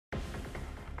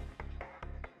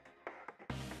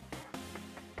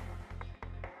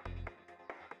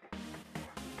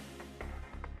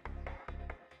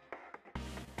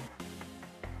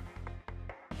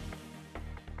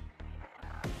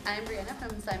I'm Brianna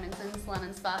from Simonson's Salon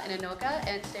and Spa in Anoka,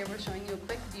 and today we're showing you a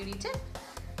quick beauty tip.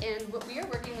 And what we are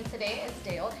working with today is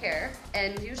day-old hair,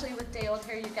 and usually with day-old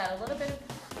hair you've got a little bit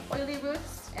of oily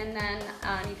roots, and then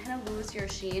you kind of lose your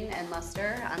sheen and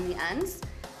luster on the ends.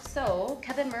 So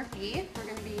Kevin Murphy, we're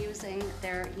going to be using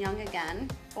their Young Again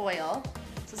oil.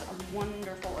 This is a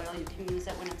wonderful oil. You can use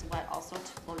it when it's wet also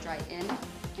to blow dry in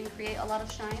and create a lot of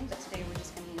shine, but today we're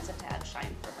just going to use it to add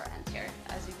shine for her ends here.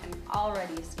 As you can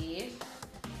already see,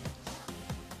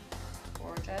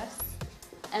 gorgeous.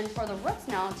 And for the roots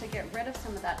now, to get rid of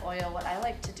some of that oil, what I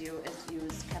like to do is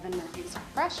use Kevin Murphy's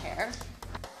Fresh Hair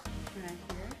right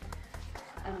here.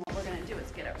 And what we're going to do is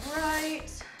get it right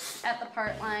at the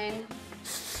part line,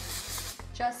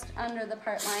 just under the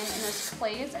part line, and there's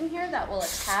clays in here that will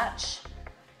attach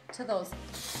to those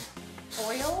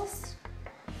oils.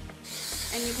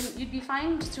 And you'd be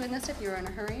fine just doing this if you were in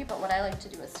a hurry, but what I like to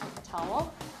do is take a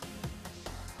towel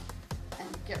and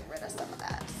get rid of some of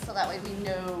that. So that way we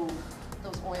know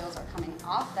those oils are coming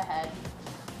off the head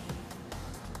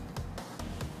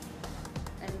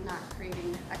and not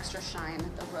creating extra shine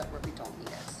at the root where we don't need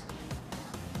it.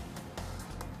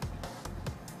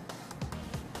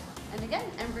 And again,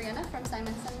 I'm Brianna from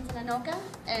Simonson's in Anoka,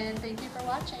 and thank you for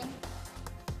watching.